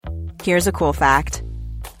Here's a cool fact.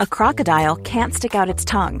 A crocodile can't stick out its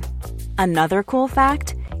tongue. Another cool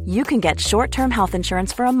fact, you can get short-term health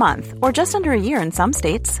insurance for a month or just under a year in some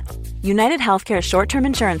states. United Healthcare short-term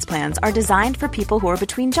insurance plans are designed for people who are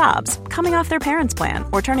between jobs, coming off their parents' plan,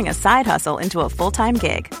 or turning a side hustle into a full-time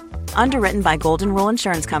gig. Underwritten by Golden Rule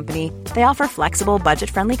Insurance Company, they offer flexible,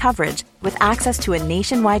 budget-friendly coverage with access to a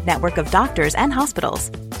nationwide network of doctors and hospitals.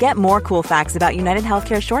 Get more cool facts about United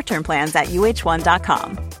Healthcare short-term plans at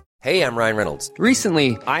uh1.com. Hey, I'm Ryan Reynolds.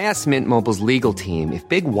 Recently, I asked Mint Mobile's legal team if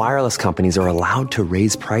big wireless companies are allowed to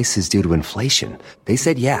raise prices due to inflation. They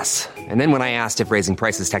said yes. And then when I asked if raising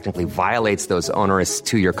prices technically violates those onerous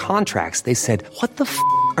two-year contracts, they said, "What the f***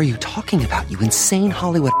 are you talking about, you insane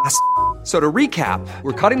Hollywood ass?" So to recap,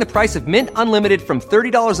 we're cutting the price of Mint Unlimited from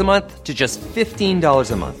 $30 a month to just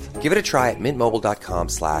 $15 a month. Give it a try at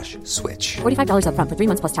mintmobile.com/switch. $45 up front for 3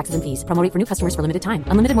 months plus taxes and fees. Promo rate for new customers for limited time.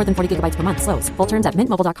 Unlimited more than 40 gigabytes per month. Slows full terms at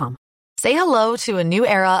mintmobile.com. Say hello to a new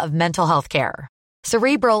era of mental health care.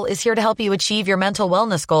 Cerebral is here to help you achieve your mental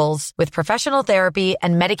wellness goals with professional therapy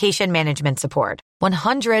and medication management support.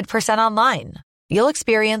 100% online. You'll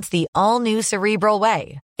experience the all-new Cerebral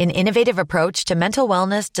Way, an innovative approach to mental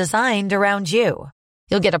wellness designed around you.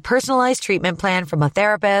 You'll get a personalized treatment plan from a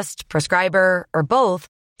therapist, prescriber, or both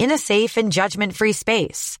in a safe and judgment-free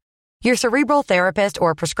space. Your Cerebral therapist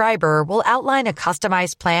or prescriber will outline a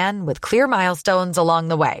customized plan with clear milestones along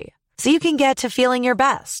the way, so you can get to feeling your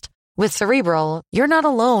best. With Cerebral, you're not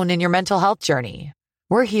alone in your mental health journey.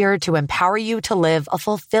 We're here to empower you to live a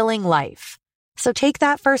fulfilling life. So take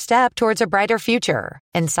that first step towards a brighter future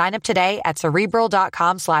and sign up today at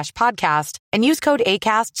Cerebral.com/podcast and use code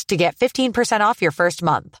ACAST to get 15% off your first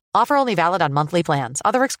month. Offer only valid on monthly plans.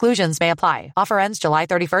 Other exclusions may apply. Offer ends July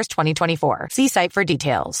 31st, 2024. See site for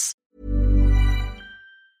details.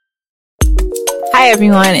 Hi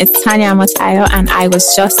everyone, it's Tania Omotayo and I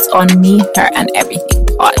was just on Me, Her and Everything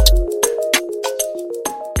pod.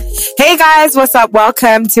 Hey guys, what's up?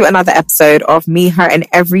 Welcome to another episode of Me, Her and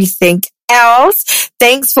Everything Else.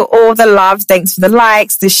 Thanks for all the love. Thanks for the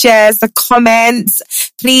likes, the shares, the comments.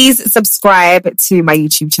 Please subscribe to my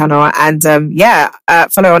YouTube channel and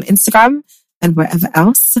follow on Instagram and wherever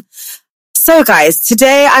else. So guys,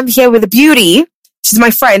 today I'm here with a beauty. She's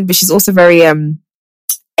my friend, but she's also very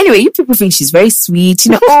anyway, you people think she's very sweet,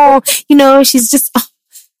 she's just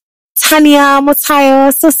Tania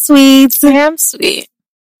Omotayo, so sweet. I am sweet.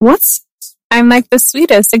 What? I'm like the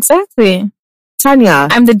sweetest, exactly. Tania,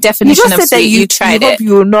 I'm the definition of sweet. You tried it. Hope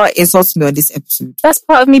you will not insult me on this episode. That's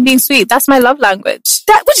part of me being sweet. That's my love language.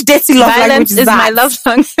 Which dirty love language is that? My love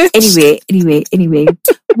language. Anyway.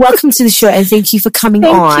 Welcome to the show and thank you for coming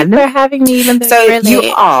on. Thank you for having me, even though you're late.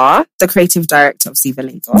 You are the creative director of Siva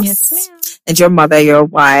Lagos. Yes, ma'am. And your mother, your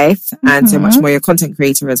wife, and so much more. You're a content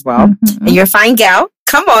creator as well. Mm-hmm. And you're a fine girl.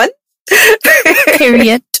 Come on.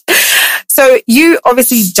 Period. So you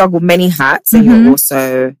obviously juggle many hats and you're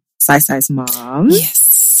also Sai's mom.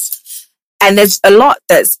 Yes. And there's a lot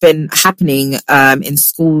that's been happening in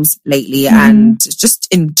schools lately and just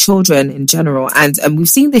in children in general. And we've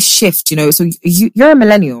seen this shift, so you're a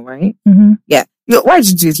millennial, right? Mm-hmm. Yeah. Why did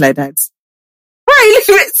you do it like that?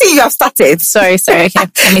 Right, see, you have started. Sorry. Okay.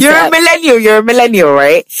 You're a millennial,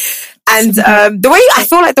 right? And the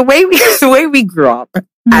way we grew up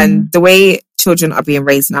and the way children are being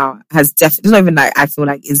raised now has I feel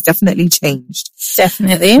like it's definitely changed.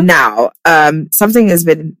 Definitely. Now, something has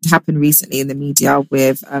happened recently in the media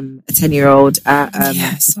with a 10-year-old at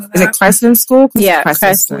is it Christland School? Yeah,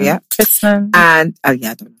 Christland School, yeah. Christland. And I don't know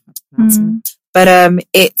how to pronounce it. But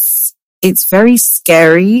it's very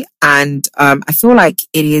scary and I feel like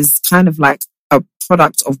it is kind of like a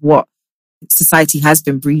product of what society has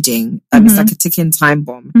been breeding. It's like a ticking time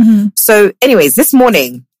bomb. So anyways, this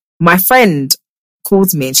morning my friend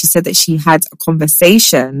called me and she said that she had a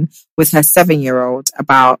conversation with her 7-year-old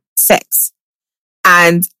about sex.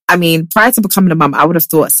 And I mean, prior to becoming a mum, I would have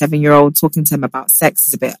thought a 7-year-old talking to him about sex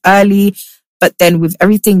is a bit early. But then with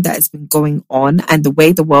everything that has been going on and the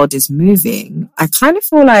way the world is moving, I kind of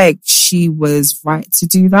feel like she was right to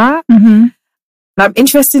do that. Mm-hmm. I'm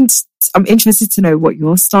interested to know what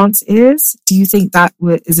your stance is. Do you think that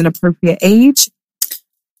is an appropriate age?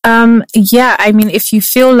 Yeah, I mean, if you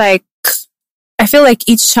feel like, I feel like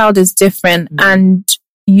each child is different and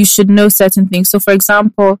you should know certain things. So for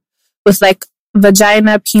example, with like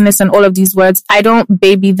vagina, penis and all of these words, I don't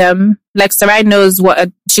baby them. Like Sarai knows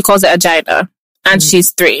she calls it a vagina and she's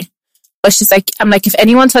 3. But she's like, I'm like, if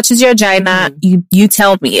anyone touches your vagina, you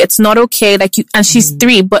tell me. It's not okay. Like and she's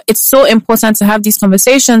 3, but it's so important to have these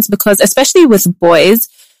conversations because especially with boys,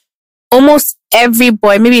 almost every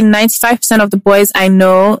boy, maybe 95% of the boys I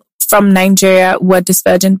know from Nigeria were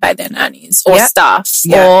disvirgined by their nannies or staff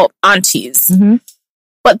or aunties.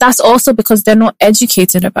 But that's also because they're not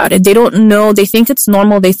educated about it. They don't know. They think it's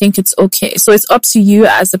normal. They think it's okay. So it's up to you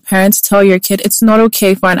as a parent to tell your kid, it's not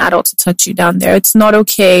okay for an adult to touch you down there. It's not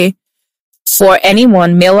okay for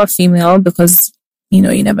anyone, male or female, because, you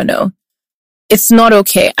know, you never know. It's not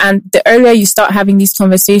okay. And the earlier you start having these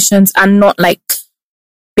conversations and not like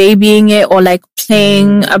babying it or like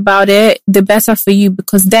playing about it, the better for you,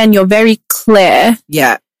 because then you're very clear.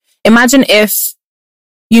 Yeah. Imagine if,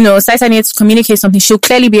 you know, Saita needs to communicate something, she'll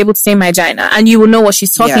clearly be able to say vagina and you will know what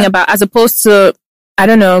she's talking about, as opposed to, I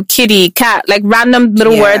don't know, kitty, cat, like random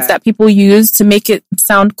little words that people use to make it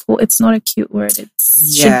sound cool. It's not a cute word. It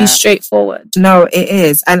should be straightforward. No, it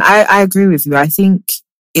is. And I agree with you. I think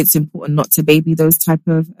it's important not to baby those type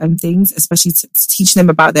of things, especially to teach them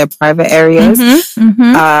about their private areas.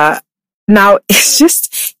 Now, it's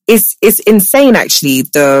just, it's insane, actually,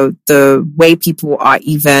 the way people are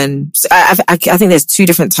even... I think there's two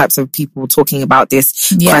different types of people talking about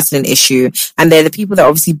this wrestling issue. And they're the people that are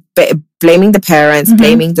obviously blaming the parents,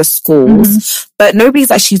 blaming the schools. But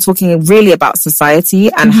nobody's actually talking really about society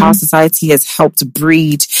and how society has helped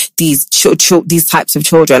breed these types of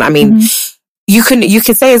children. I mean... You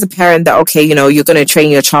can say as a parent that, okay, you know, you're going to train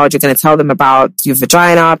your child, you're going to tell them about your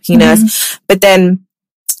vagina, penis, but then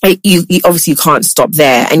you obviously can't stop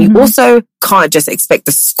there. And you also can't just expect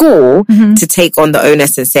the school to take on the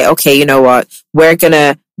onus and say, okay, you know what, we're going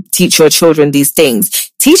to teach your children these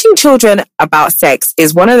things. Teaching children about sex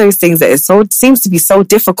is one of those things that seems to be so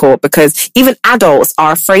difficult, because even adults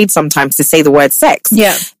are afraid sometimes to say the word sex.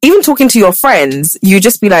 Yeah. Even talking to your friends, you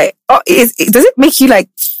just be like, oh, does it make you like,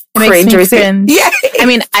 cringe. Yeah. I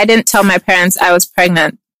mean, I didn't tell my parents I was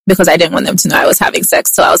pregnant because I didn't want them to know I was having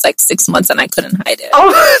sex till I was like 6 months and I couldn't hide it.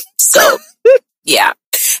 Oh, so yeah.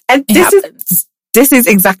 And this is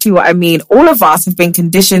exactly what I mean. All of us have been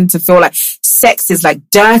conditioned to feel like sex is like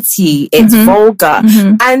dirty, it's vulgar.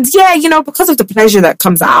 And yeah, you know, because of the pleasure that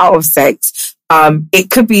comes out of sex, it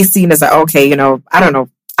could be seen as like, okay, you know, I don't know.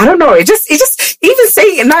 It just even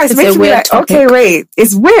saying it now, it makes me like, topic. Okay, wait,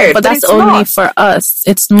 it's weird. But that's only not for us.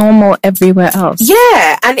 It's normal everywhere else.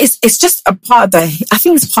 Yeah, and it's just a part of I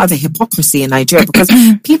think it's part of the hypocrisy in Nigeria, because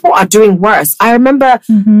people are doing worse. I remember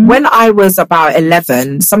when I was about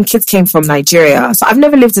 11, some kids came from Nigeria. So I've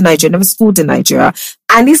never lived in Nigeria, never schooled in Nigeria.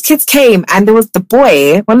 And these kids came, and there was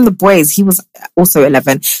one of the boys, he was also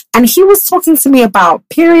 11, and he was talking to me about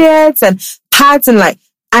periods and pads and like,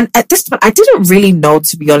 and at this point, I didn't really know,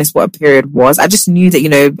 to be honest, what a period was. I just knew that, you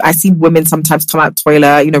know, I see women sometimes come out the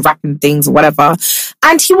toilet, you know, wrapping things or whatever.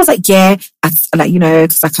 And he was like, yeah, like, you know,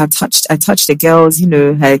 cause like I touched the girls, you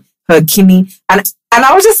know, her kidney. And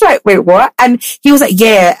I was just like, wait, what? And he was like,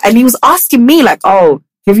 yeah. And he was asking me like, oh,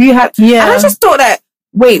 have you had, and I just thought that,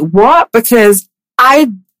 wait, what? Because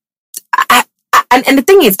and the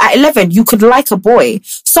thing is, at 11, you could like a boy.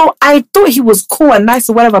 So I thought he was cool and nice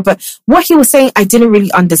or whatever, but what he was saying, I didn't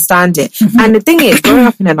really understand it. And the thing is, growing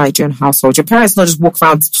up in a Nigerian household, your parents not just walk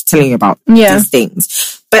around telling you about these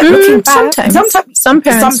things. But looking back, sometimes some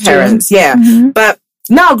parents, But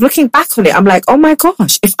now looking back on it, I'm like, oh my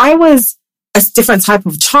gosh, if I was a different type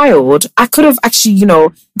of child, I could have actually, you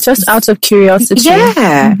know, just out of curiosity.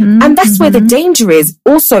 Yeah. And that's where the danger is.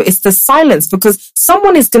 Also, it's the silence, because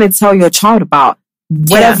someone is going to tell your child about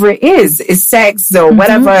whatever it is sex or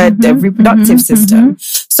whatever, the reproductive system.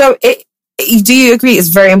 So do you agree it's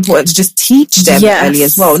very important to just teach them early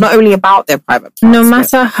as well, not only about their private parts? No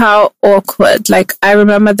matter how awkward. Like, I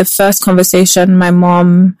remember the first conversation my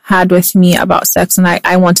mom had with me about sex, and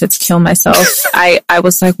I wanted to kill myself. I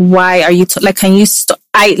was like, why are you like, can you stop?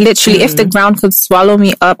 I literally, if the ground could swallow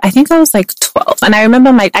me up, I think I was like 12. And I remember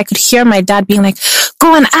I could hear my dad being like,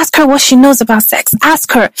 go and ask her what she knows about sex.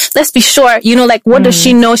 Ask her. Let's be sure. You know, like, what does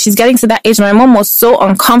she know? She's getting to that age. My mom was so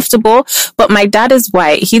uncomfortable, but my dad is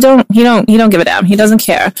white. He don't give a damn. He doesn't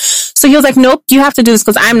care. So he was like, nope, you have to do this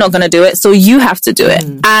because I'm not going to do it. So you have to do it.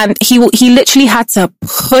 And he literally had to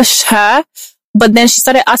push her. But then she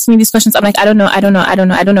started asking me these questions. I'm like, I don't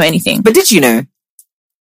know anything. But did you know?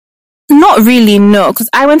 Not really, no, because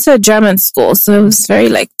I went to a German school, so it was very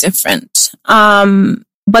like different.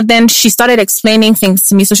 But then she started explaining things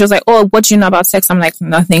to me. So she was like, oh, what do you know about sex? I'm like,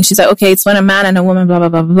 nothing. She's like, okay, it's when a man and a woman, blah, blah,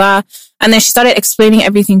 blah, blah. And then she started explaining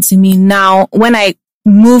everything to me. Now, when I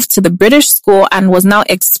moved to the British school and was now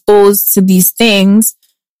exposed to these things,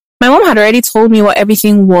 my mom had already told me what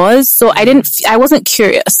everything was. So I wasn't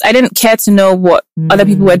curious. I didn't care to know what other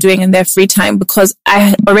people were doing in their free time, because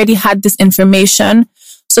I already had this information.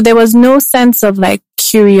 So there was no sense of like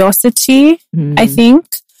curiosity, I think.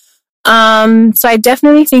 So I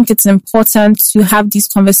definitely think it's important to have these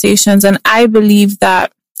conversations. And I believe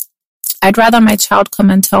that I'd rather my child come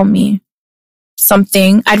and tell me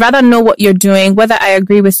something. I'd rather know what you're doing, whether I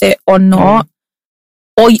agree with it or not.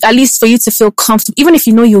 Or at least for you to feel comfortable, even if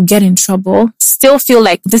you know you'll get in trouble, still feel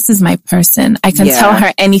like this is my person. I can tell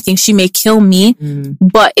her anything. She may kill me,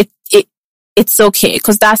 but it's okay.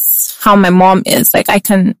 Because that's how my mom is. Like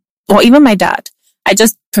or even my dad. I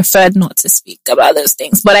just preferred not to speak about those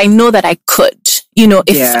things. But I know that I could.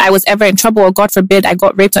 If I was ever in trouble or God forbid I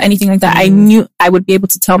got raped or anything like that, I knew I would be able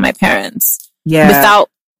to tell my parents without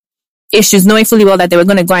issues, knowing fully well that they were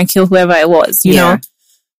going to go and kill whoever it was, you know.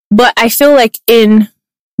 But I feel like in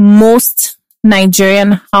most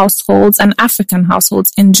Nigerian households and African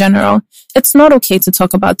households in general, it's not okay to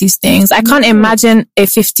talk about these things. I can't imagine a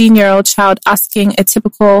 15-year-old child asking a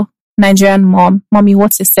typical Nigerian mom, "Mommy,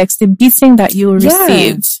 what's a sex?" The beating that you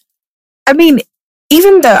received. I mean,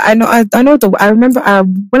 even though I remember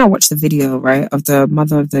when I watched the video, right, of the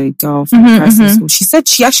mother of the girl from school,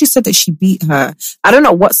 she actually said that she beat her. I don't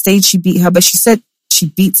know what stage she beat her, but she said she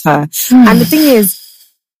beat her. And the thing is,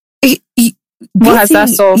 what has that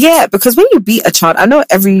solved? Yeah, because when you beat a child, I know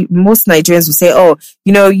most Nigerians will say, "Oh,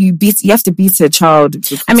 you have to beat a child."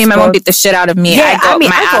 I mean, my mom beat the shit out of me. Yeah, I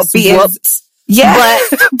got ass whooped. Yeah,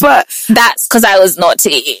 but that's because I was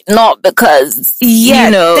naughty, not because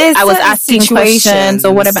I was asking questions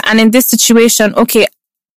or whatever. And in this situation, okay,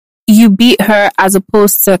 you beat her as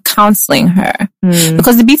opposed to counseling her,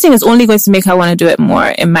 because the beating is only going to make her want to do it more,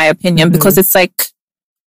 in my opinion. Because it's like,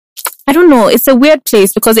 I don't know, it's a weird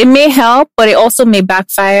place because it may help, but it also may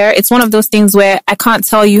backfire. It's one of those things where I can't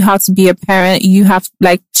tell you how to be a parent. You have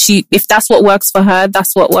if that's what works for her,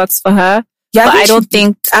 that's what works for her. Yeah, but I don't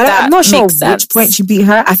think I'm not sure which point she beat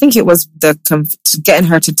her. I think it was getting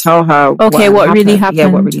her to tell her what really happened. Yeah,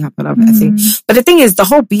 what really happened. I think. But the thing is, the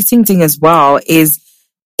whole beating thing as well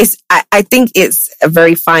I think it's a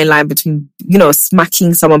very fine line between,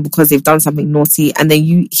 smacking someone because they've done something naughty and then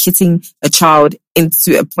you hitting a child to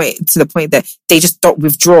the point that they just don't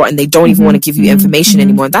withdraw and they don't even want to give you information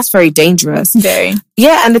anymore. And that's very dangerous. Very.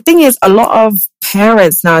 Yeah. And the thing is, a lot of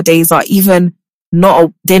parents nowadays are even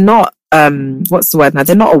they're not, what's the word now?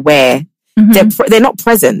 They're not aware. They're not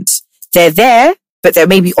present. They're there, but they're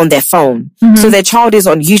maybe on their phone. So their child is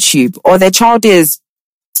on YouTube or their child is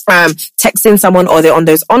texting someone or they're on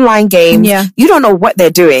those online games. You don't know what they're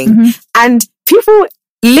doing. And people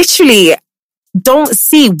literally don't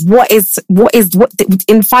see what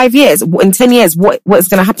in 5 years, in 10 years, what is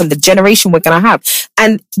going to happen, the generation we're going to have.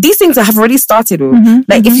 And these things have already started.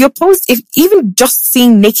 If even just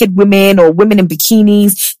seeing naked women or women in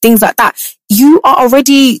bikinis, things like that,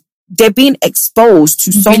 they're being exposed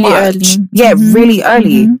to so really much. Early. Yeah, really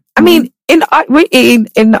early. I mean, in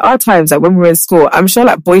our times, like when we were in school, I'm sure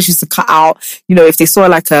like boys used to cut out, if they saw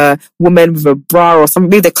like a woman with a bra or something,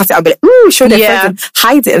 maybe they cut it out and be like, ooh, show their friends and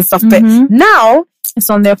hide it and stuff. But now it's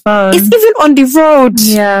on their phone. It's even on the road.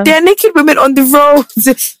 Yeah. There are naked women on the road.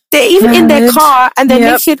 They're even in their car and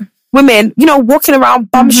they're naked women, walking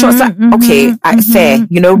around bum shots. Like, okay, fair.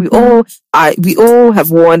 We all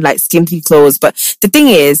have worn like skimpy clothes, but the thing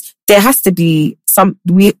is, there has to be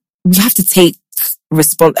we have to take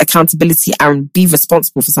accountability and be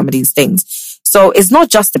responsible for some of these things. So it's not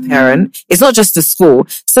just the parent, it's not just the school.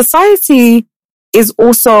 Society is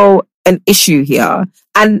also an issue here.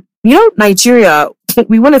 And Nigeria,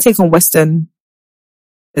 we want to take on Western,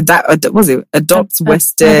 adopt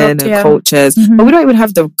Western cultures, but we don't even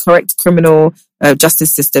have the correct criminal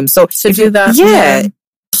justice system. So to do that, it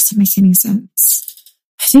doesn't make any sense.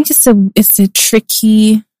 I think it's a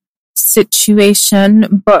tricky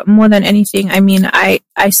situation, but more than anything, I mean, I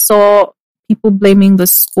saw people blaming the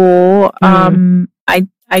school.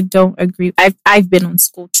 I don't agree. I've been on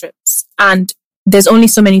school trips, and there's only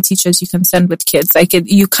so many teachers you can send with kids. Like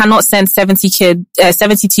you cannot send 70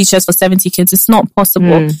 teachers for 70 kids. It's not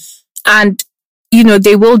possible. And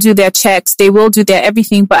they will do their checks, they will do their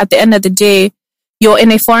everything, but at the end of the day, you're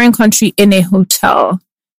in a foreign country in a hotel.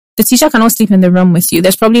 The teacher cannot sleep in the room with you.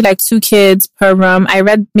 There's probably like 2 kids per room. I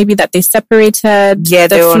read maybe that they separated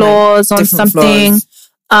the floors on something.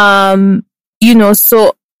 Floors.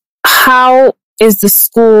 So how is the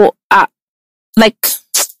school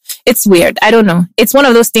it's weird. I don't know. It's one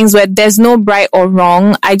of those things where there's no right or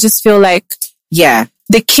wrong. I just feel like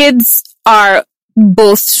the kids are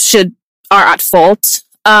at fault.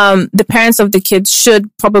 The parents of the kids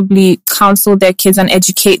should probably counsel their kids and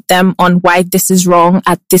educate them on why this is wrong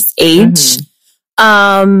at this age.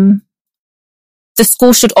 The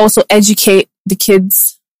school should also educate the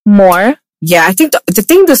kids more Yeah, I think the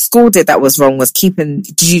thing the school did that was wrong was keeping.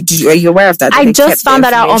 Are you aware of that? I just found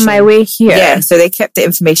that out on my way here. Yeah, so they kept the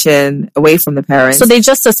information away from the parents. So they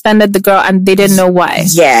just suspended the girl and they didn't know why.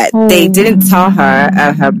 Yeah, they didn't tell her,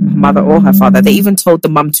 her mother or her father. They even told the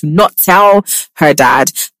mum to not tell her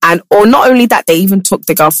dad. Or not only that, they even took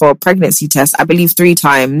the girl for a pregnancy test, I believe 3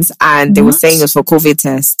 times. And they were saying it was for COVID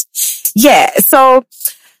test. Yeah, so...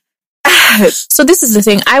 So this is the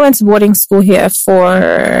thing. I went to boarding school here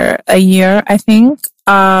for a year, I think.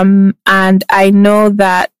 And I know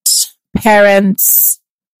that parents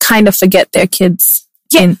kind of forget their kids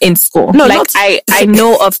in school. No, like I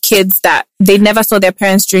know of kids that they never saw their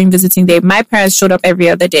parents during visiting day. My parents showed up every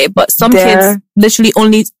other day, but some kids literally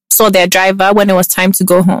only saw their driver when it was time to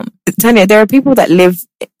go home. Tania, there are people that live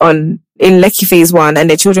in Lekki Phase 1 and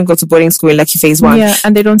their children go to boarding school in Lekki Phase 1. Yeah,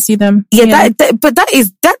 and they don't see them. Yeah, but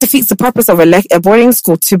that defeats the purpose of a boarding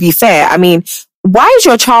school, to be fair. I mean, why is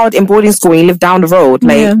your child in boarding school when you live down the road?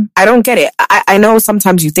 Like, I don't get it. I know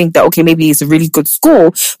sometimes you think that, okay, maybe it's a really good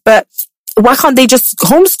school, but why can't they just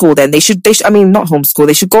homeschool then? They should, I mean, not homeschool.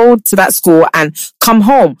 They should go to that school and come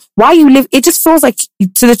home. Why you live, it just feels like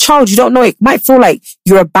to the child, you don't know, it might feel like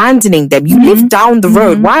you're abandoning them. You live down the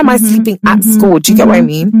road. Why am I sleeping at school? Do you get what I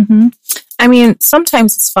mean? I mean,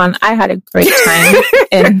 sometimes it's fun. I had a great time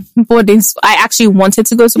in boarding school. I actually wanted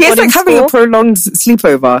to go to boarding school. It's like having a prolonged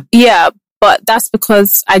sleepover. Yeah, but that's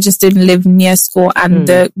because I just didn't live near school and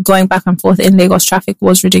the going back and forth in Lagos traffic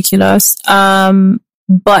was ridiculous.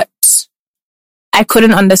 But I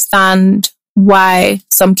couldn't understand why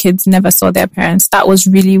some kids never saw their parents. That was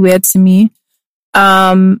really weird to me.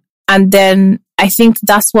 And then I think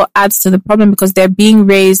that's what adds to the problem because they're being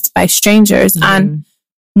raised by strangers and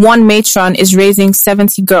one matron is raising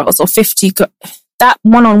 70 girls or 50 girls. That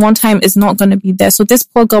one-on-one time is not going to be there. So this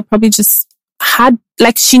poor girl probably just had,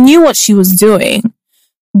 like, she knew what she was doing,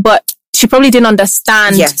 but she probably didn't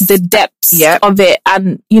understand the depths of it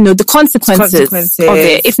and, you know, the consequences of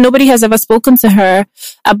it. If nobody has ever spoken to her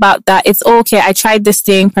about that, it's okay, I tried this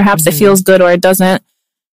thing, perhaps it feels good or it doesn't.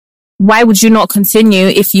 Why would you not continue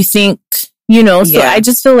if you think, you know? So I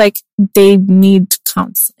just feel like they need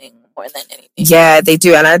counseling more than anything. Yeah, they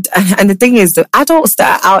do. And the thing is, the adults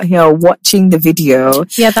that are out here watching the video,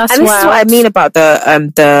 that's and this is what I mean about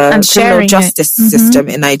the criminal justice system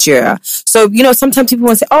in Nigeria. So, you know, sometimes people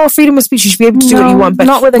want to say, oh, freedom of speech, you should be able to do what you want, but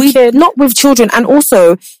not with a kid, not with children. And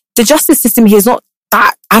also, the justice system here is not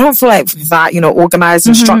that, I don't feel like that, you know, organized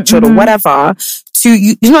and structured or whatever.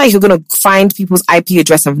 It's not like you're going to find people's IP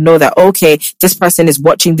address and know that, okay, this person is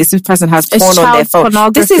watching this person has porn on their phone.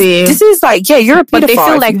 Pornography. This is like, you're a pedophile. But they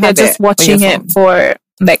feel like they're just watching it for,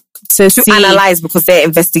 like, to see. Analyze because they're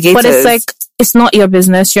investigators. But it's like, it's not your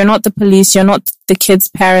business. You're not the police. You're not the kid's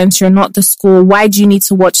parents. You're not the school. Why do you need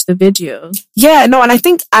to watch the video? Yeah, no, and I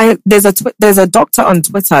think there's a doctor on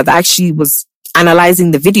Twitter that actually was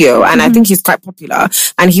analyzing the video, and I think he's quite popular.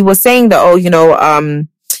 And he was saying that, oh, you know,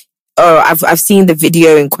 I've seen the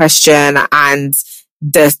video in question, and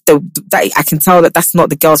that I can tell that that's not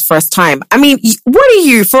the girl's first time. I mean, what are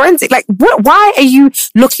you, forensic? Like, why are you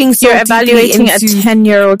looking so You're evaluating a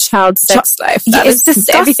 10-year-old child's sex life. It's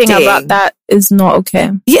disgusting. Everything about that is not okay.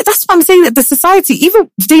 Yeah, that's what I'm saying. That the society, even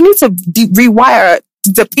they need to rewire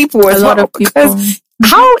the people as well. A lot of people. Because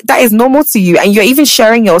how that is normal to you, and you're even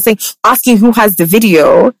sharing your thing, asking who has the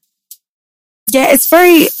video. Yeah, it's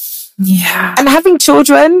very. Yeah. And having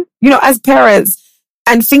children, you know, as parents,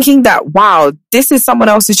 and thinking that, wow, this is someone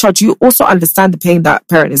else's child, you also understand the pain that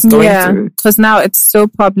parent is going through. Because now it's so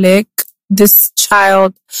public. This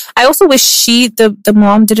child, I also wish the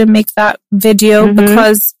mom didn't make that video,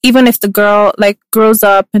 because even if the girl, like, grows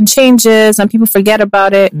up and changes and people forget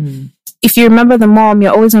about it, if you remember the mom,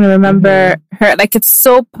 you're always going to remember her. Like, it's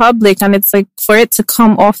so public, and it's like, for it to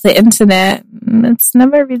come off the internet, it's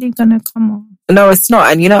never really going to come off. No, it's not.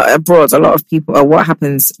 And you know, abroad, a lot of people, what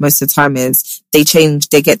happens most of the time is they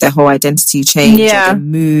get their whole identity changed. Yeah. They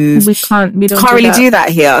move. We can't really do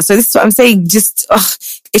that here. So this is what I'm saying. Just,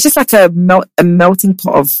 it's just like a melting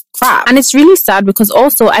pot of crap. And it's really sad because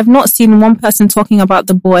also I've not seen one person talking about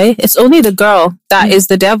the boy. It's only the girl that is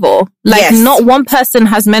the devil. Like, not one person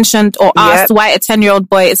has mentioned or asked why a 10-year-old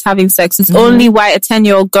boy is having sex. It's only why a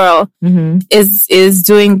 10-year-old girl is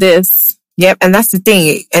doing this. Yep, and that's the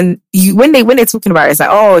thing. And when they're talking about it, it's like,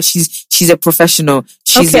 oh, she's a professional.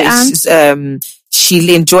 She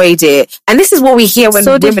enjoyed it. And this is what we hear when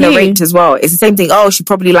women are raped as well. It's the same thing. Oh, she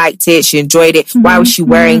probably liked it. She enjoyed it. Why was she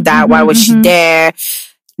wearing that? Why was she there?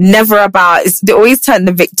 Never about. They always turn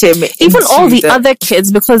the victim. Even all the other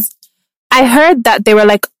kids, because I heard that they were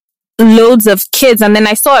like, loads of kids. And then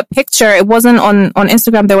I saw a picture. It wasn't on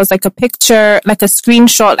Instagram. There was like a picture, like a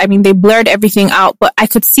screenshot. I mean, they blurred everything out, but I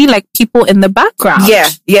could see like people in the background. Yeah.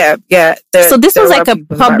 So this was like a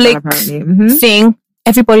public thing.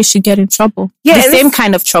 Everybody should get in trouble. Yeah, the same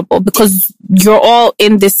kind of trouble, because you're all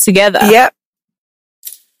in this together. Yeah.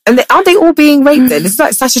 And aren't they all being raped then? It's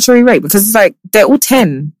like statutory rape, because it's like they're all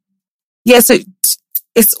 10. Yeah, so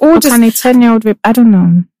it's all just... Can a 10-year-old rape? I don't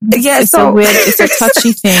know. Yeah, it's a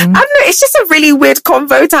touchy thing. I don't know, it's just a really weird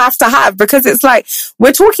convo to have, because it's like,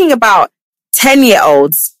 we're talking about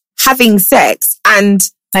 10-year-olds having sex, and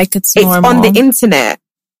like it's normal. On the internet,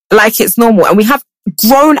 like it's normal. And we have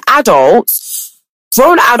grown adults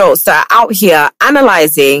that are out here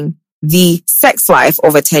analysing the sex life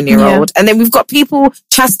of a 10-year-old. Yeah. And then we've got people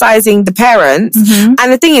chastising the parents. Mm-hmm.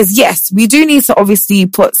 And the thing is, yes, we do need to obviously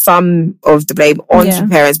put some of the blame onto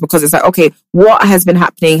parents, because it's like, okay, what has been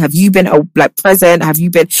happening? Have you been present? Have you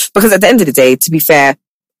been... Because at the end of the day, to be fair,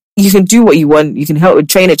 you can do what you want. You can help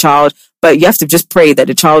train a child, but you have to just pray that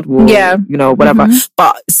the child will, whatever. Mm-hmm.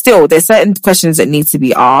 But still, there's certain questions that need to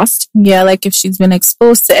be asked. Yeah, like if she's been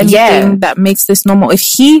exposed to anything that makes this normal. If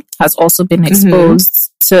he has also been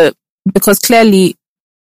exposed to... Because clearly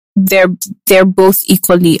they're both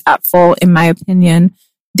equally at fault, in my opinion.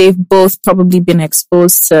 They've both probably been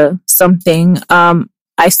exposed to something.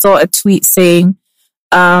 I saw a tweet saying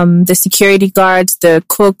the security guards, the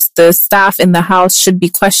cooks, the staff in the house should be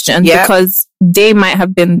questioned because they might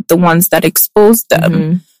have been the ones that exposed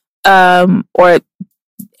them. Or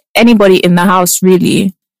anybody in the house,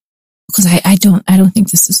 really. Because I don't think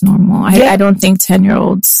this is normal. I don't think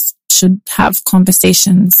 10-year-olds should have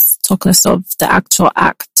conversations, talk less of the actual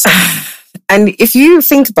act. And if you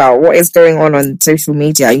think about what is going on social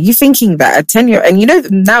media, you're thinking that a 10-year-old,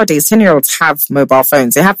 and nowadays 10-year-olds have mobile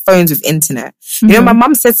phones. They have phones with internet. Mm-hmm. My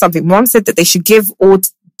mum said something. My mum said that they should give all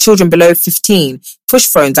children below 15 push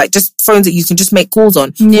phones, like just phones that you can just make calls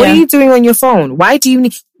on. Yeah. What are you doing on your phone? Why do you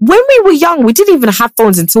need... When we were young, we didn't even have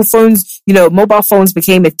phones until phones, mobile phones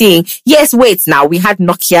became a thing. Yes, wait, now we had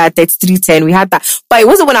Nokia 3310, we had that. But it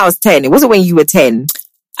wasn't when I was 10. It wasn't when you were 10.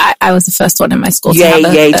 I was the first one in my school to have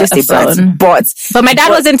a phone. But my dad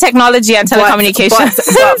was in technology and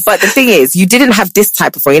telecommunications. But the thing is, you didn't have this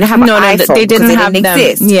type of phone. You didn't have an iPhone. They didn't have them.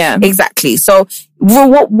 Exist. Yeah, exactly. So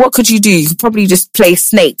what could you do? You could probably just play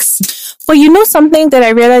snakes. But something that I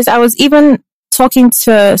realized, I was even talking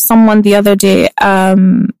to someone the other day,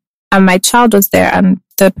 and my child was there, and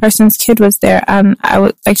the person's kid was there, and I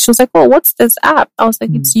was like, she was like, "Oh, what's this app?" I was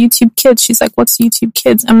like, "It's YouTube Kids." She's like, "What's YouTube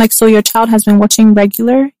Kids?" I'm like, "So your child has been watching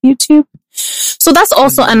regular YouTube?" So that's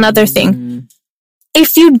also another thing.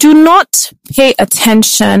 If you do not pay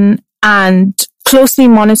attention and closely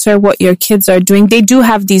monitor what your kids are doing, they do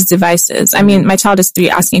have these devices. I mean, my child is 3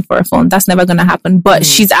 asking for a phone. That's never going to happen. But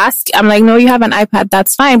she's asking, I'm like, no, you have an iPad.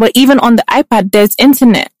 That's fine. But even on the iPad, there's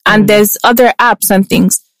internet and there's other apps and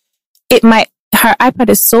things. Her iPad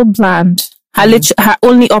is so bland. Her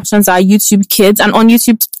only options are YouTube Kids. And on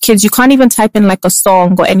YouTube Kids, you can't even type in like a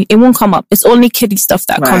song or it won't come up. It's only kiddie stuff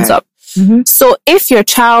that comes up. Mm-hmm. So if your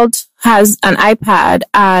child has an iPad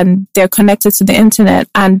and they're connected to the internet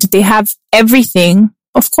and they have everything,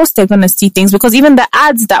 of course they're going to see things, because even the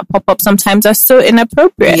ads that pop up sometimes are so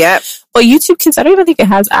inappropriate. Yep. But YouTube Kids, I don't even think it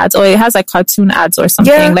has ads, or it has like cartoon ads or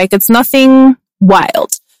something. Yeah. Like it's nothing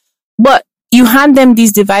wild. But you hand them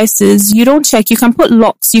these devices, you don't check. You can put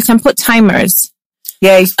locks, you can put timers.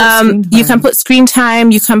 Yeah, you can put screen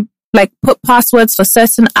time, you can put passwords for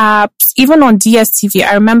certain apps. Even on DSTV,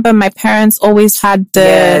 I remember my parents always had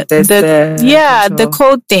the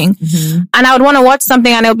code thing. Mm-hmm. And I would want to watch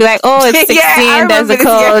something and it would be like, oh, it's 16, there's a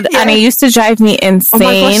code. And it used to drive me insane. Oh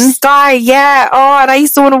my gosh, Sky, yeah. Oh, and I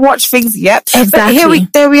used to want to watch things. Yep. Exactly.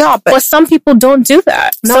 There we are. But some people don't do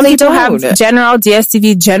that. No, some they people don't. have general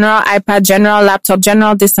DSTV, general iPad, general laptop,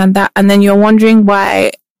 general this and that. And then you're wondering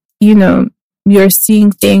why, you're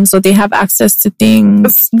seeing things, or they have access to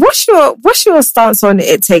things. What's your stance on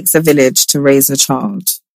it takes a village to raise a child?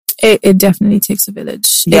 It definitely takes a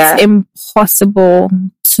village. Yeah. It's impossible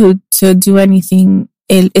to do anything.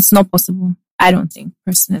 It's not possible, I don't think,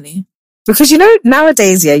 personally. Because,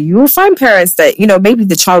 nowadays, you will find parents that, maybe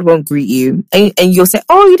the child won't greet you and you'll say,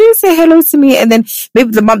 oh, you didn't say hello to me. And then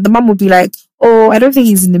maybe the mum will be like, oh, I don't think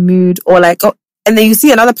he's in the mood. Or like, oh, and then you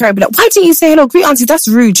see another parent be like, why didn't you say hello? Greet auntie, that's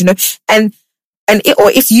rude,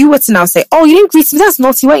 or if you were to now say, oh, you didn't greet me, that's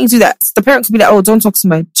naughty, why don't you do that? So the parent could be like, oh, don't talk to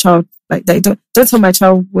my child like that. Don't tell my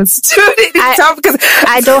child what's to do it. Because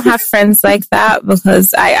I don't have friends like that,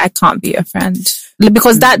 because I can't be a friend.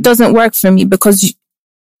 Because that doesn't work for me, because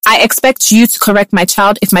I expect you to correct my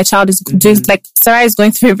child if my child is doing, like, Sarah is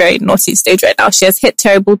going through a very naughty stage right now. She has hit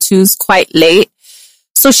terrible twos quite late.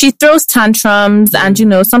 So she throws tantrums and, you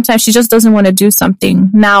know, sometimes she just doesn't want to do something.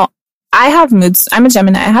 Now, I have moods. I'm a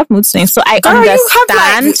Gemini. I have mood swings. So I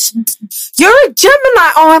understand. You're a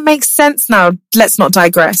Gemini. Oh, it makes sense now. Let's not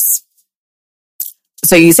digress.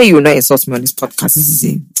 So you say you will not insult me on this podcast. This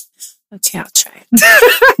is okay, I'll try.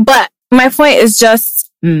 But my point is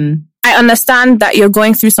just, I understand that you're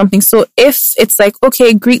going through something. So if it's like,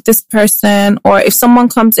 okay, greet this person, or if someone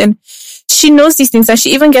comes in, she knows these things and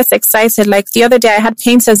she even gets excited. Like the other day I had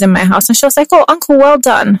painters in my house and she was like, oh, uncle, well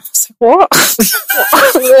done. I was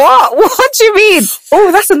like, what? What do you mean?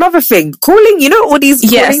 Oh, that's another thing. Calling, you know, all these.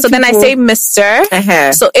 Yeah, so then I say Mr.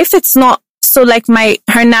 Uh-huh. So if it's not, so like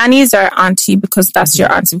her nannies are auntie because that's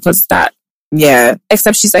your auntie because that. Yeah.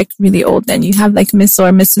 Except she's like really old, then you have like Miss or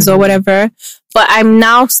Mrs. or whatever. But I'm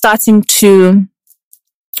now starting to,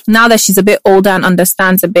 now that she's a bit older and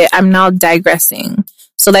understands a bit, I'm now digressing.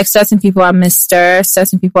 So like certain people are Mr.,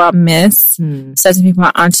 certain people are Miss, certain people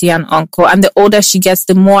are auntie and uncle. And the older she gets,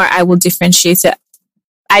 the more I will differentiate it.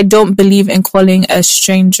 I don't believe in calling a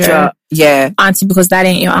stranger auntie because that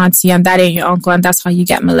ain't your auntie and that ain't your uncle and that's how you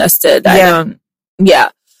get molested. But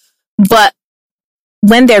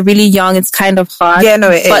when they're really young, it's kind of hard. Yeah, no,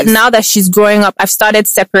 it is. But now that she's growing up, I've started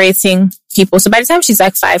separating people. So by the time she's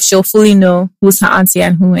like 5, she'll fully know who's her auntie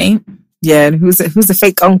and who ain't. Yeah, and who's the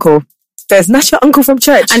fake uncle. There's not your uncle from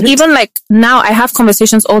church. And even like now, I have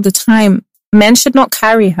conversations all the time. Men should not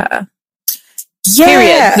carry her. Yeah.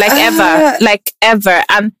 Period. Like ever.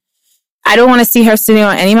 And I don't want to see her sitting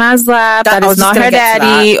on any man's lap. That is not her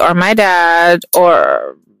daddy or my dad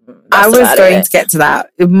or... I was going to get to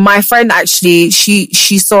that. My friend actually,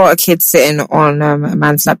 she saw a kid sitting on a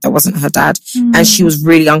man's lap that wasn't her dad, and she was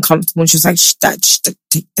really uncomfortable. And she was like,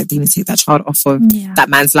 "They need to take that child off of that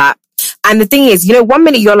man's lap." And the thing is, you know, 1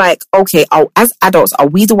 minute you're like, okay, as adults, are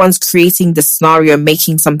we the ones creating the scenario,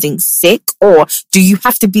 making something sick, or do you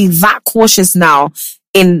have to be that cautious now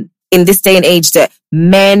in this day and age that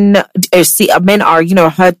men are, you know,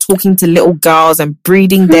 heard talking to little girls and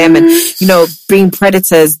breeding them and, you know, being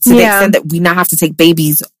predators to the extent that we now have to take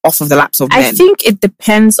babies off of the laps of men? I think it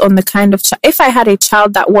depends on the kind of child. If I had a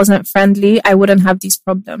child that wasn't friendly, I wouldn't have these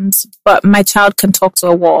problems. But my child can talk to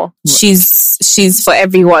a wall. Right. She's for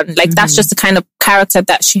everyone. Like that's just the kind of character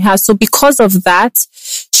that she has. So because of that,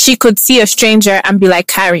 she could see a stranger and be like,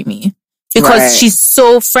 carry me. Because she's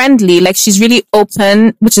so friendly, like she's really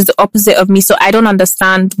open, which is the opposite of me. So I don't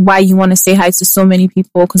understand why you want to say hi to so many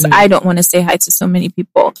people, because I don't want to say hi to so many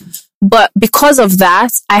people. But because of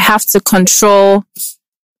that, I have to control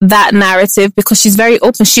that narrative because she's very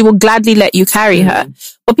open. She will gladly let you carry her.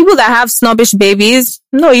 But people that have snobbish babies,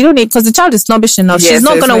 no, you don't need, because the child is snobbish enough. She's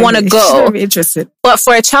not going to want to go. She's not interested. But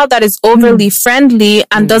for a child that is overly friendly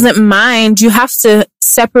and doesn't mind, you have to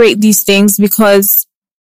separate these things because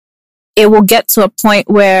it will get to a point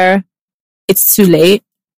where it's too late.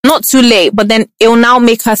 Not too late, but then it will now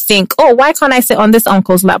make her think, oh, why can't I sit on this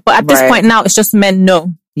uncle's lap? But at this point now, it's just men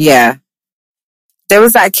no. Yeah. There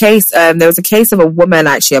was that case, there was a case of a woman,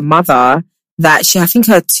 actually, a mother, that I think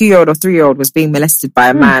her 2-year-old or 3-year-old was being molested by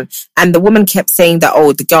a man. And the woman kept saying that,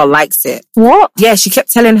 oh, the girl likes it. What? Yeah, she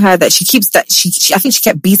kept telling her that I think she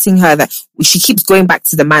kept beating her, that she keeps going back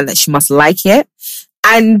to the man, that she must like it.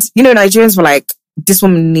 And, you know, Nigerians were like, this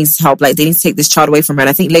woman needs help. Like, they need to take this child away from her. And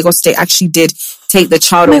I think Lagos State actually did take the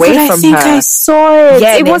child away from her. I think I saw it.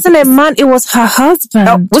 Yeah, it wasn't a man. It was her husband.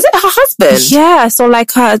 Oh, was it her husband? Yeah. So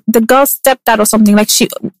like the girl's stepdad or something. Like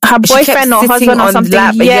her boyfriend or husband or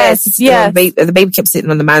something. Yes. The baby kept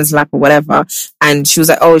sitting on the man's lap or whatever. And she was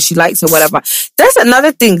like, oh, she likes it, whatever. There's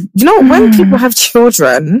another thing. You know, when people have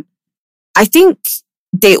children, I think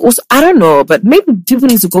they also, I don't know, but maybe people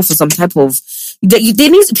need to go for some type of,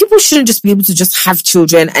 people shouldn't just be able to just have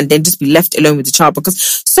children and then just be left alone with the child,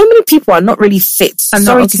 because so many people are not really fit,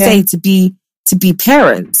 to say, to be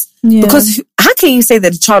parents. Yeah. Because how can you say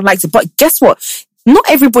that the child likes it? But guess what? Not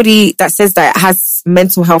everybody that says that has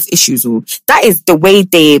mental health issues, or that is the way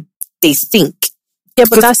they think. Yeah,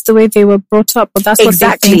 but that's the way they were brought up. But that's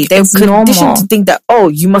exactly what they think they're conditioned to think that, oh,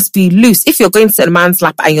 you must be loose. If you're going to sit in a man's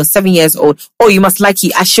lap and you're 7 years old, oh, you must like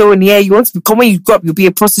it. You want to become, when you grow up, you'll be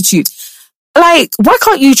a prostitute. Like, why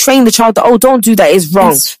can't you train the child that, oh, don't do that, it's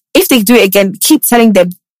wrong. If they do it again, keep telling them,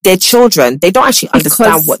 their children, they don't actually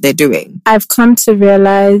understand what they're doing. I've come to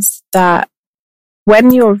realize that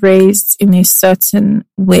when you're raised in a certain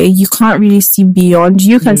way, you can't really see beyond.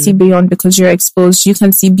 You can see beyond because you're exposed. You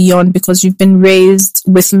can see beyond because you've been raised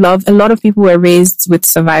with love. A lot of people were raised with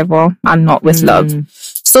survival and not with love.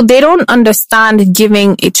 So they don't understand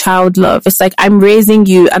giving a child love. It's like, I'm raising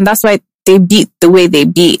you, and that's why they beat the way they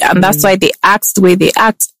beat, and that's why they act the way they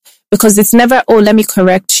act, because it's never, oh, let me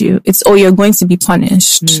correct you. It's, oh, you're going to be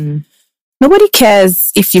punished. Nobody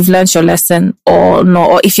cares if you've learned your lesson or not,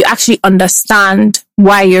 or if you actually understand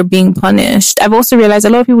why you're being punished. I've also realized a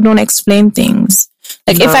lot of people don't explain things.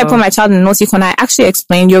 Like, if I put my child in the naughty corner, I actually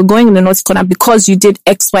explain, you're going in the naughty corner because you did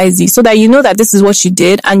X, Y, Z, so that you know that this is what you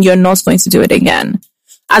did and you're not going to do it again.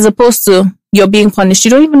 As opposed to, you're being punished.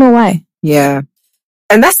 You don't even know why. Yeah.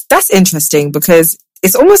 And that's interesting, because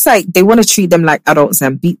it's almost like they want to treat them like adults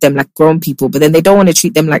and beat them like grown people, but then they don't want to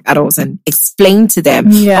treat them like adults and explain to them,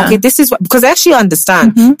 okay, this is what, because they actually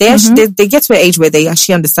understand. They get to an age where they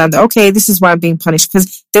actually understand that, okay, this is why I'm being punished,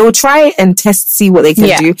 because they will try and see what they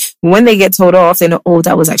can do. When they get told off, they know, oh,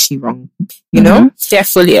 that was actually wrong. You know? They're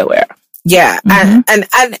fully aware. Yeah. And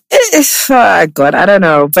it's, oh God, I don't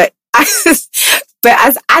know. But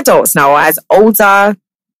as adults now, as older,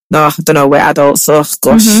 no, I don't know, we're adults. Oh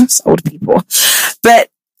gosh, it's old people. But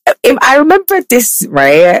I remember this,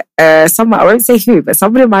 right? Someone, I won't say who, but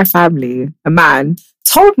someone in my family, a man,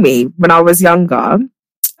 told me when I was younger,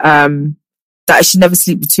 that I should never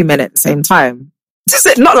sleep with two men at the same time.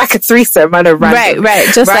 Just not like a threesome, I know, random. Right.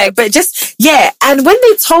 Just right? like, but just, yeah. And when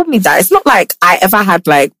they told me that, it's not like I ever had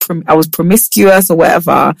like, I was promiscuous or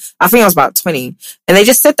whatever. I think I was about 20. And they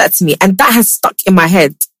just said that to me. And that has stuck in my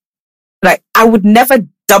head. Like, I would never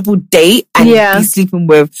double date and be sleeping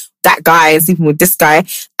with that guy and sleeping with this guy.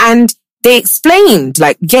 And they explained,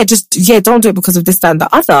 like, don't do it because of this, that, and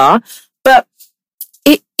the other. But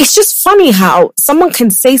it's just funny how someone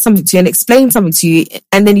can say something to you and explain something to you,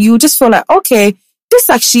 and then you just feel like, okay, this is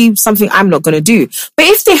actually something I'm not going to do. But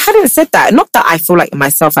if they hadn't said that, not that I feel like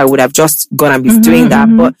myself, I would have just gone and been doing that,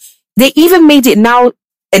 but they even made it now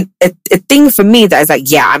a thing for me that is like,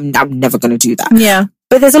 yeah, I'm never going to do that. Yeah.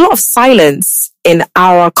 But there's a lot of silence in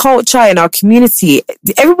our culture, in our community.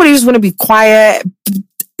 Everybody just want to be quiet.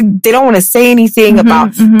 They don't want to say anything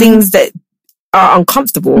about things that are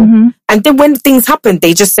uncomfortable. And then when things happen,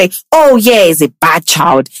 they just say, oh yeah, it's a bad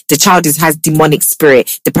child. The child has demonic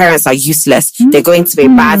spirit. The parents are useless. They're going to a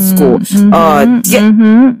bad school.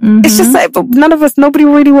 It's just like, but nobody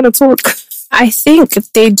really want to talk. I think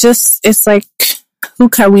it's like, who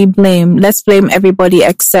can we blame? Let's blame everybody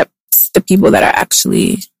except the people that are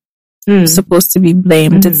actually supposed to be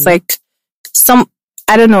blamed. It's like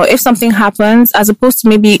I don't know, if something happens, as opposed to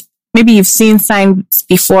maybe you've seen signs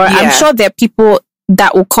before. I'm sure there are people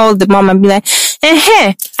that will call the mom and be like,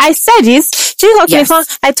 hey, I said this.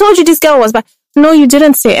 I told you this girl was bad. No, you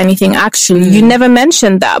didn't say anything, actually. You never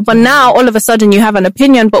mentioned that. But now, all of a sudden, you have an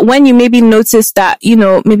opinion. But when you maybe noticed that,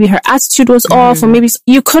 maybe her attitude was off, or maybe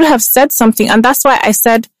you could have said something. And that's why I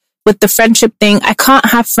said, with the friendship thing, I can't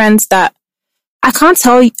have friends that I can't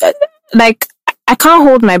tell you, like, I can't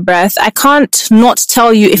hold my breath. I can't not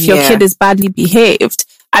tell you if your kid is badly behaved.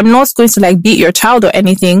 I'm not going to like beat your child or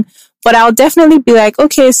anything, but I'll definitely be like,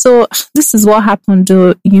 okay, so this is what happened.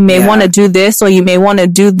 You may want to do this, or you may want to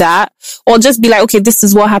do that, or just be like, okay, this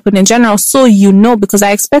is what happened in general. So, because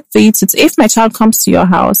I expect for you to, if my child comes to your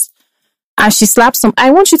house and she slaps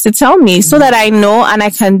I want you to tell me so that I know and I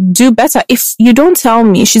can do better. If you don't tell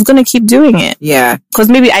me, she's going to keep doing it. Yeah. Because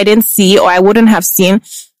maybe I didn't see, or I wouldn't have seen.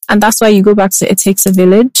 And that's why you go back to it takes a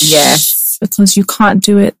village. Yes. Because you can't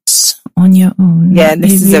do it on your own. Yeah, and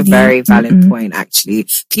this is a very valid point, actually.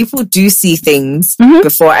 People do see things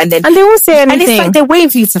before and then... And they won't say anything. And it's like they're waiting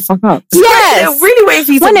for you to fuck up. Yes. They're really waiting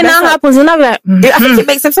for you to When it now happens, you're not like... I think it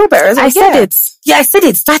makes them feel better. I said it. Yeah, I said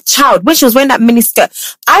it. That child, when she was wearing that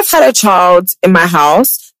miniskirt. I've had a child in my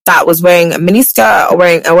house that was wearing a miniskirt or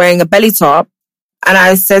wearing a belly top. And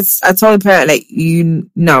I told the parent, like, you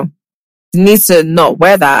need to not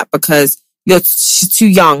wear that because she's too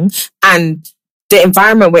young and the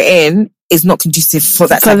environment we're in is not conducive for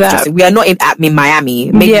that type of dressing. We are not in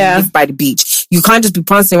Miami, maybe live by the beach. You can't just be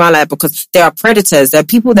prancing around like that because there are predators. There are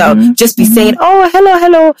people that will just be saying, oh,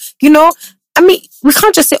 hello. I mean, we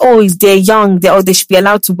can't just say, oh, they're young. They should be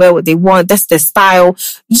allowed to wear what they want. That's their style.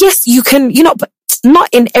 Yes, you can, but not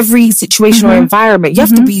in every situation or environment. You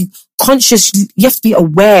have to be conscious. You have to be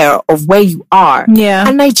aware of where you are. Yeah.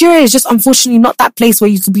 And Nigeria is just unfortunately not that place where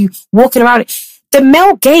you could be walking around. The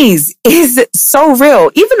male gaze is so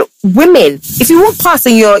real. Even women, if you walk past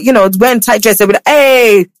and you're, wearing tight dress, they'll be like,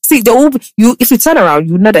 hey, see, if you turn around,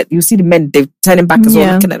 you know that you see the men, they're turning back as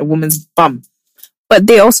well, looking at a woman's bum. But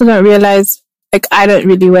they also don't realize, like, I don't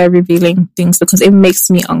really wear revealing things because it makes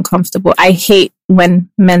me uncomfortable. I hate when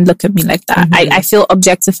men look at me like that. I feel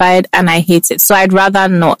objectified and I hate it. So I'd rather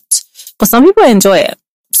not. But some people enjoy it.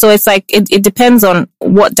 So it's like, it depends on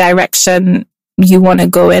what direction you want to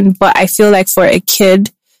go in. But I feel like for a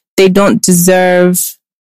kid, they don't deserve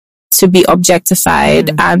to be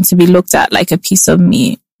objectified and to be looked at like a piece of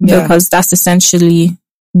meat, because that's essentially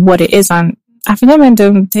what it is. And African men,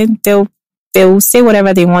 they'll say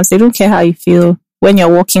whatever they want. They don't care how you feel when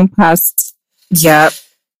you're walking past. Yeah.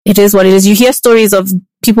 It is what it is. You hear stories of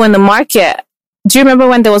people in the market. Do you remember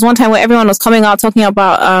when there was one time where everyone was coming out talking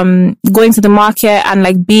about going to the market and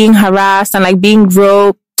like being harassed and like being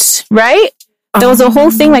groped, right? There was a whole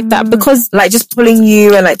thing like that, because like just pulling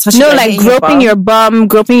you and like touching. No, like groping your bum,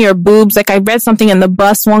 groping your boobs. Like I read something in the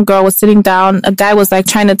bus. One girl was sitting down. A guy was like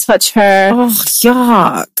trying to touch her. Oh,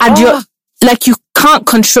 yuck. And you're like, you can't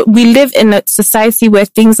control. We live in a society where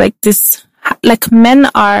things like this, like men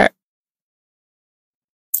are.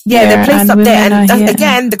 Yeah, they're placed up there. And that's,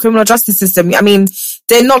 again, the criminal justice system. I mean,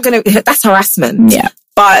 they're not going to, that's harassment. Yeah.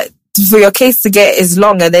 But for your case to get is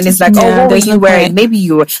long, and then it's like, oh, what were you wearing? Point. Maybe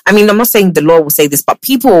you were, I mean, I'm not saying the law will say this, but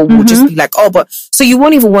people will just be like, oh, but so you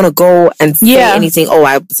won't even want to go and say anything.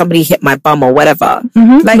 Oh, somebody hit my bum or whatever.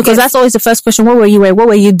 Like, because that's always the first question. What were you wearing? What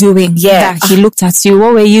were you doing? Yeah. That he looked at you.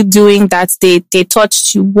 What were you doing that they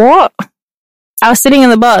touched you? What? I was sitting in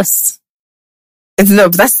the bus. No,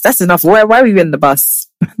 but that's enough. Why were you in the bus?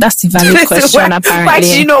 That's the valid question, apparently. Why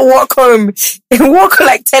did you not walk home? Walk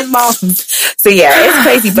like 10 miles. So yeah, it's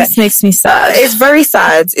crazy. But this makes me sad. It's very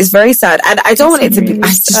sad. It's very sad. And I don't want it to be, I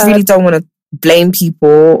just really don't want to blame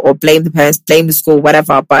people or blame the parents, blame the school,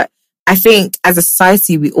 whatever. But I think as a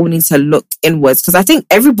society, we all need to look inwards, because I think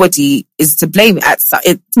everybody is to blame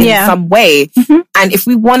in some way. And if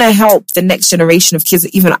we want to help the next generation of kids,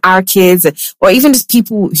 even our kids, or even just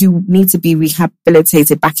people who need to be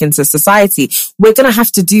rehabilitated back into society, we're going to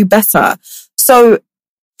have to do better. So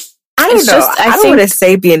I don't know. I don't want to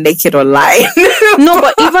say being naked online. No,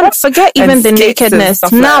 but forget even the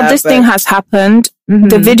nakedness. Now this thing has happened.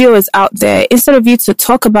 The video is out there. Instead of you to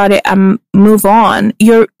talk about it and move on,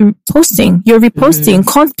 you're posting, you're reposting.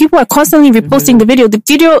 People are constantly reposting the video. The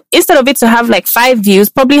video, instead of it to have like 5 views,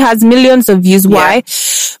 probably has millions of views. Yeah. Why?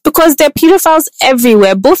 Because there are pedophiles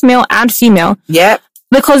everywhere, both male and female. Yeah.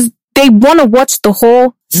 Because they want to watch the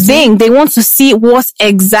whole thing. They want to see what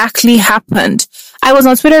exactly happened. I was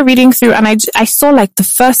on Twitter reading through, and I saw like the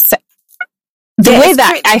first the way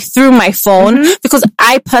that I threw my phone, because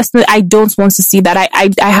I personally, I don't want to see that.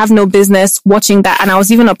 I have no business watching that. And I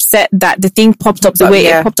was even upset that the thing popped up the way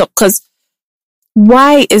it popped up, because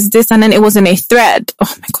why is this? And then it was in a thread.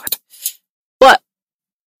 Oh my God. But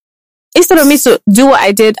instead of me to do what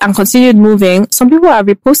I did and continued moving, some people are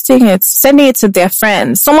reposting it, sending it to their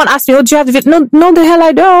friends. Someone asked me, oh, do you have the video? No, the hell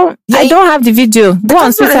I don't. Yeah, I don't have the video. Go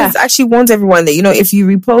on, Twitter. Actually warns everyone that, if you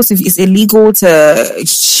repost, if it's illegal to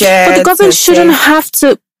share. But the government shouldn't have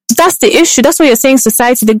to. That's the issue. That's what you're saying,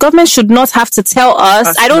 society. The government should not have to tell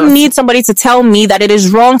us. I don't need somebody to tell me that it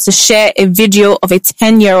is wrong to share a video of a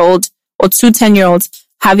 10-year-old or 2 10-year-olds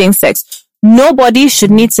having sex. Nobody should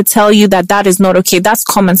need to tell you that is not okay. That's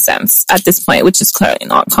common sense at this point, which is clearly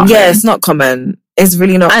not common. Yeah, it's not common. It's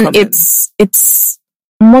really not common. And it's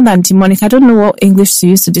more than demonic. I don't know what English to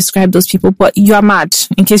use to describe those people, but you are mad.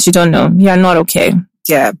 In case you don't know, you are not okay.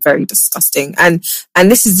 Yeah, very disgusting. And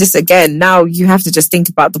this is just, again, now you have to just think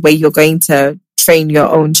about the way you're going to train your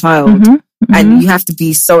own child. And you have to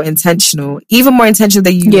be so intentional, even more intentional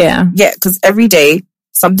than you. Yeah, because every day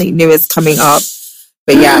something new is coming up.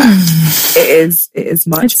 But yeah, it is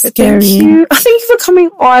much. It's scary. Thank you for coming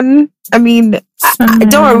on. I mean, I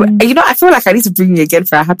don't. I feel like I need to bring you again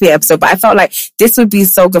for a happy episode. But I felt like this would be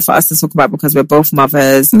so good for us to talk about, because we're both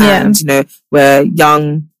mothers, and we're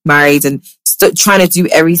young, married, and trying to do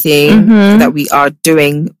everything that we are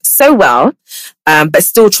doing so well, but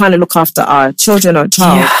still trying to look after our children or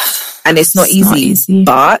child. Yeah. And it's not easy.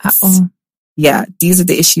 But yeah, these are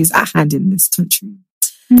the issues at hand in this country.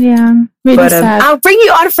 Yeah, really sad. I'll bring you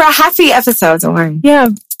on for a happy episode. Don't worry. Yeah,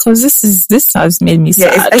 because this has made me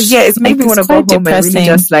sad. It's made me want to go home and really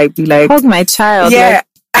just be like, hug my child. Yeah,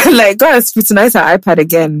 like go and scrutinize her iPad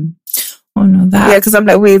again. Oh no, that. Yeah, because I'm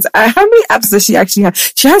like, wait, how many apps does she actually have?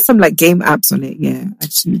 She has some like game apps on it. Yeah,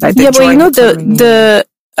 actually. Like, but the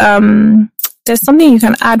there's something you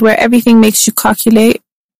can add where everything makes you calculate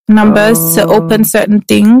numbers to open certain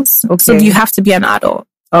things. Okay. So you have to be an adult.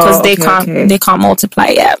 Because they can't multiply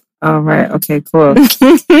yet. Oh, right. Okay, cool. I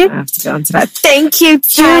have to get onto that. Thank you,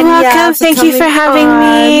 Tania. You're welcome. Thank you for having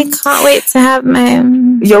me. Can't wait to have my...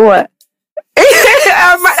 You're what?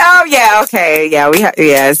 Oh, yeah. Okay.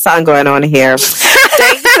 Yeah, something going on here.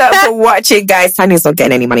 Thanks for watching, guys. Tania's not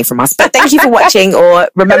getting any money from us, but thank you for watching. Or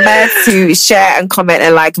remember to share and comment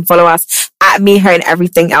and like and follow us at Me, Her, and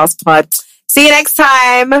Everything Else Pod. See you next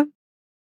time.